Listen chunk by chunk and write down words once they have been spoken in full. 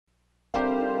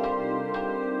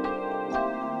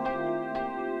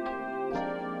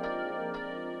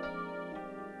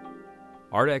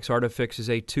ARDEX ARDIFIX is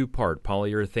a two-part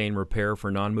polyurethane repair for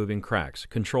non-moving cracks,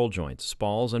 control joints,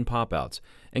 spalls, and pop-outs,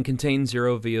 and contains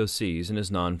 0 VOCs and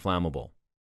is non-flammable.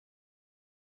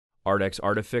 ARDEX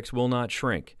ARDIFIX will not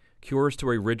shrink, cures to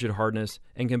a rigid hardness,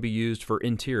 and can be used for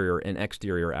interior and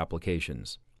exterior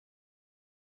applications.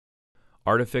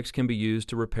 ARDIFIX can be used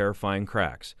to repair fine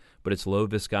cracks, but its low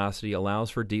viscosity allows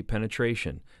for deep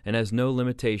penetration and has no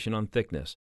limitation on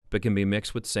thickness, but can be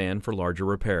mixed with sand for larger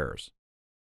repairs.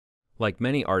 Like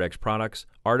many ARDEX products,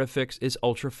 ARDIFIX is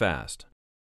ultra-fast.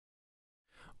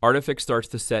 ARDIFIX starts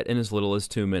to set in as little as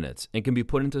 2 minutes and can be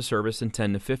put into service in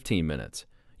 10 to 15 minutes.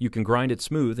 You can grind it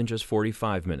smooth in just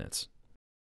 45 minutes.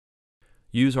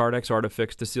 Use ARDEX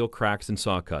ARDIFIX to seal cracks and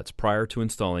saw cuts prior to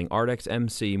installing ARDEX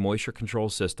MC moisture control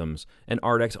systems and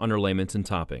ARDEX underlayments and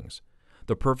toppings.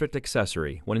 The perfect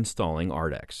accessory when installing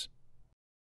ARDEX.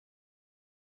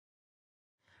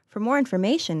 For more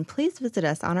information, please visit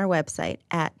us on our website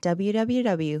at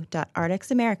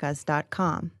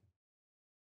www.ardexamericas.com.